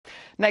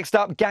Next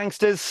up,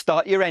 gangsters,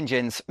 start your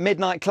engines.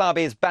 Midnight Club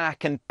is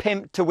back and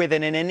pimped to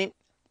within an inch.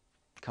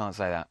 Can't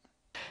say that.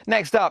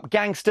 Next up,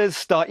 gangsters,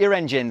 start your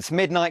engines.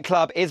 Midnight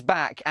Club is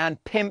back and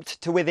pimped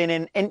to within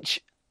an inch.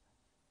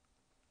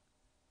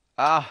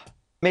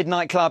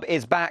 Midnight Club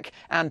is back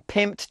and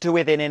pimped to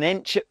within an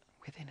inch.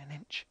 Within an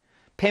inch.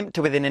 Pimped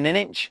to within an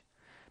inch.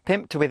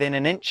 Pimped to within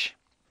an inch.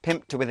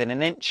 Pimped to within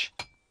an inch.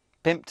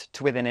 Pimped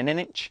to within an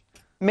inch.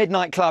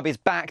 Midnight Club is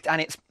back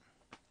and it's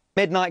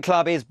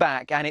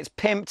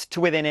pimped to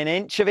within an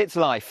inch of its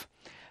life.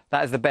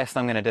 That is the best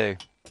I'm going to do.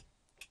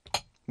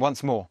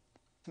 Once more.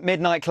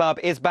 Midnight Club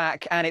is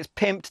back and it's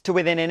pimped to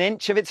within an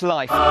inch of its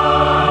life.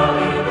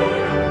 Hallelujah.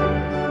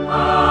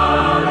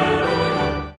 Hallelujah.